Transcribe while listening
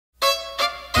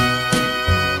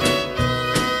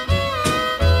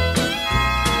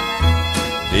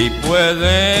Deep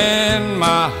within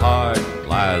my heart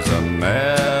lies a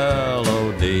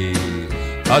melody,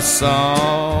 a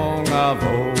song of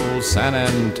old San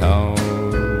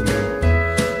Antone,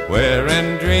 where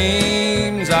in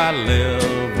dreams I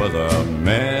live with a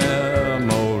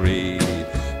memory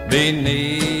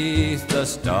beneath the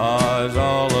stars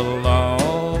all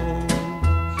alone.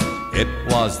 It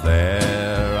was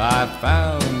there I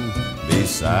found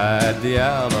beside the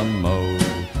Alamo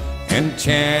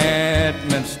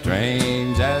enchantment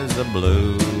strange as the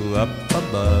blue up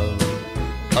above,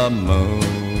 a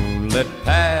moonlit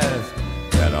path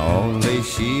that only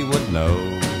she would know.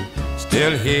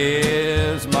 Still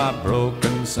hears my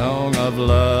broken song of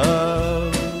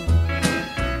love.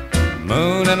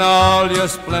 Moon in all your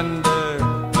splendor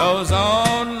knows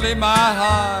only my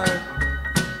heart.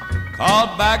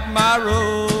 Called back my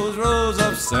rose, rose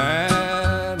of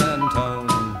San Antone.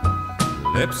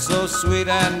 Lips so sweet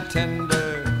and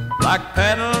tender, like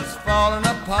petals falling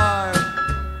apart.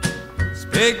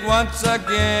 Speak once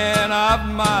again of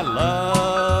my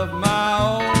love, my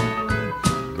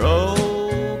own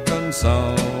broken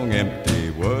song.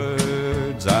 Empty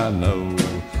words I know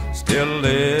still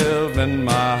live in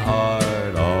my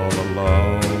heart all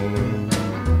alone.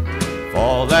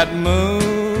 For that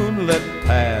moonlit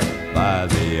path by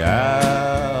the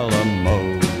Alamo,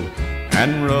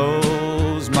 and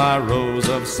rose, my rose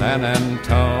of San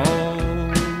Antone.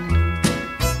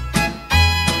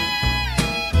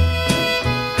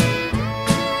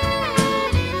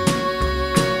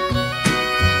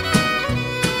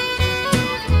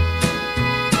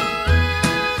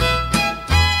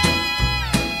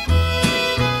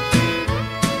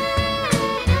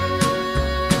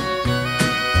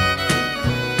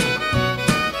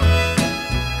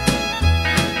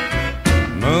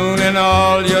 In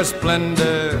all your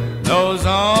splendor knows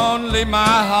only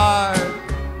my heart.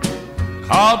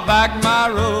 Called back my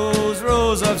rose,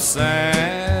 rose of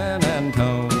San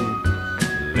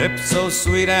Antone. Lips so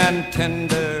sweet and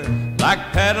tender, like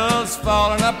petals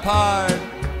falling apart.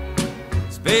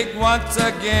 Speak once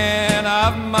again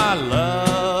of my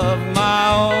love,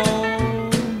 my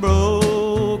own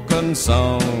broken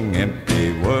song.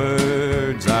 Empty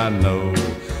words I know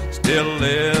still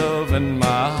live in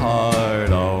my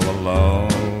heart all alone.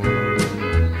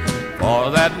 For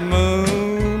that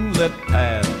moonlit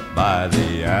path by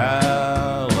the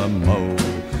Alamo,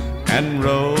 and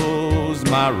rose,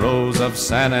 my rose of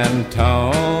San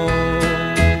Antone.